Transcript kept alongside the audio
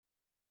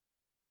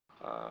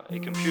A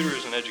computer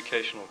is an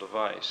educational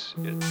device.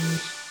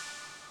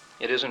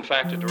 It is in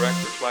fact a direct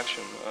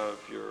reflection of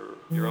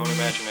your own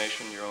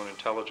imagination, your own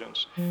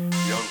intelligence,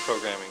 your own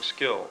programming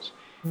skills.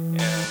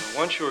 And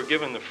once you are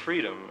given the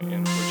freedom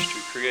in which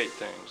to create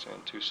things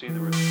and to see the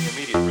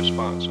immediate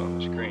response on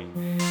the screen,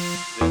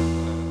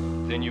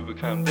 then it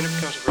becomes a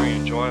very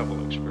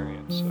enjoyable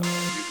experience. You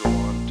go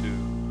on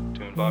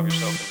to involve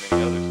yourself in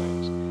many other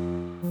things.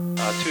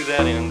 To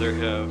that end, there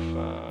have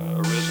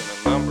arisen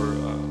a number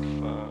of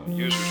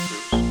users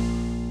groups.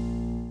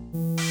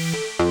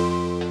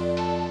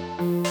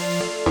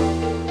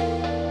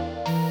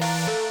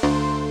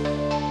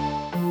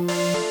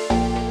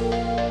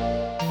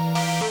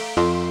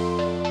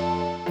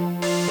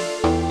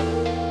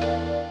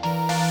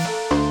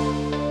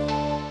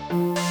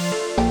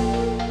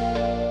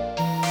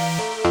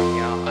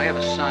 I have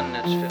a son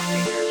that's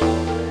 15 years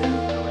old, and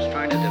I was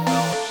trying to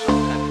develop some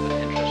type of an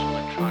interest in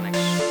electronics.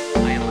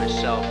 I am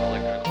myself an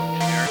electrical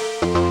engineer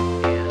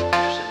and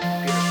interested in the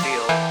computer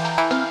field,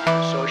 and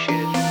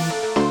associated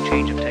with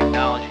change of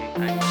technology. I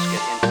must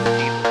get into it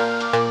deeper.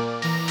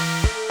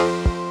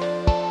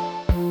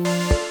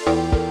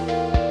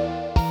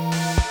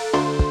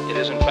 It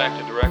is in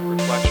fact a direct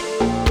reflection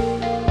of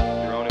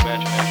your own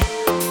imagination.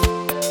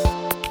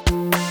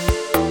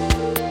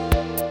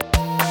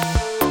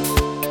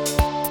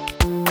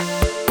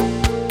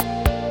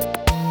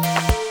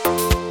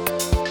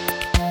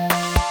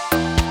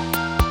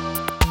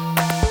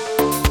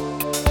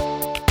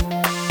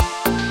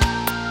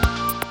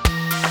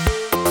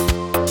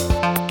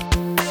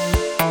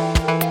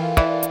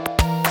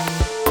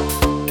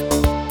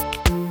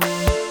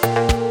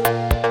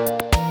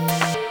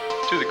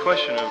 To the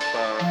question of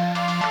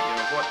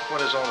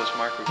what is all this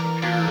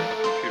microcomputer and the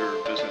computer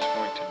business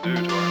going to do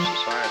to our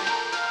society?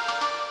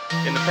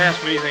 In the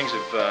past,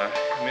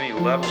 many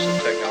levels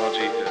of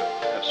technology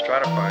have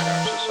stratified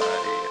our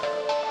society.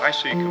 I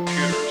see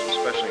computers,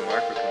 especially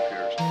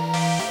microcomputers,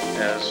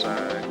 as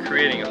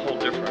creating a whole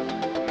different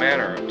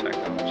manner of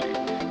technology,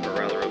 or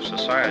rather of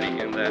society,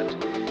 in that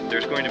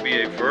there's going to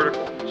be a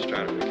vertical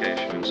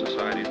stratification in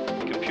society.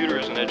 The computer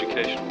is an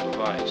educational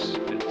device.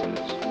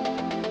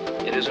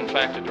 It is in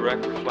fact a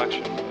direct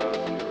reflection of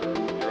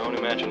your own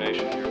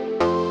imagination.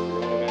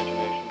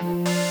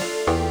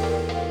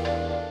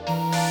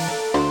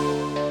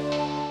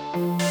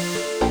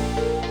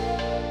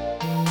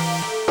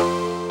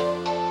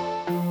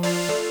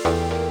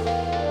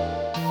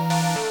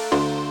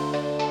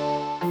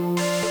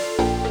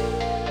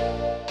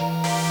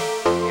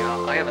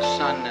 I have a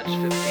son that's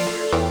 15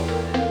 years old,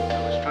 and I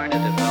was trying to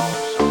develop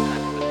some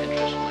type of an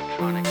interest in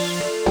electronics.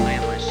 I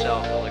am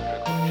myself an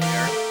electrical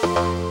engineer and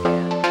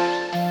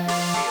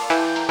interested in the field,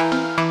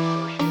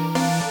 associated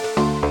with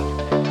change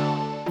of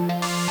technology.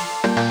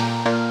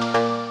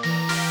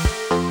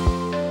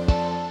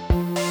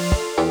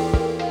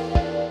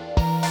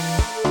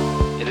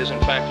 It is in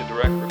fact a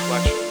direct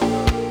reflection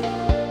of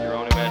your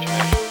own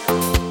imagination.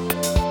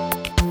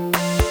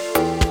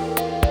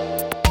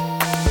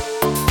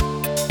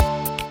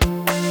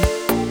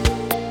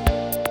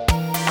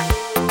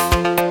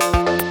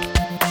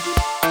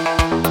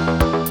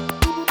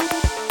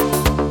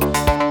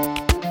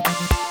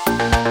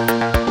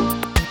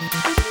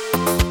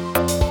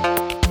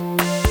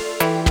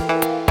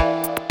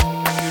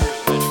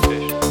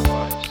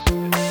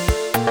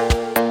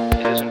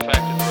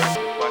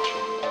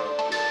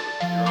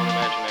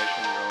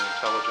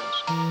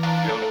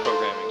 Your own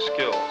programming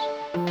skills.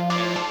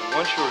 And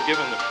once you are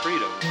given the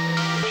freedom in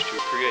which to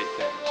create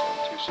things and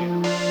to see the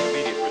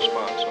immediate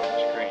response on the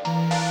screen,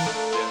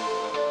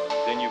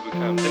 then it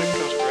becomes a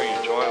very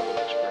enjoyable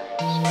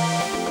experience.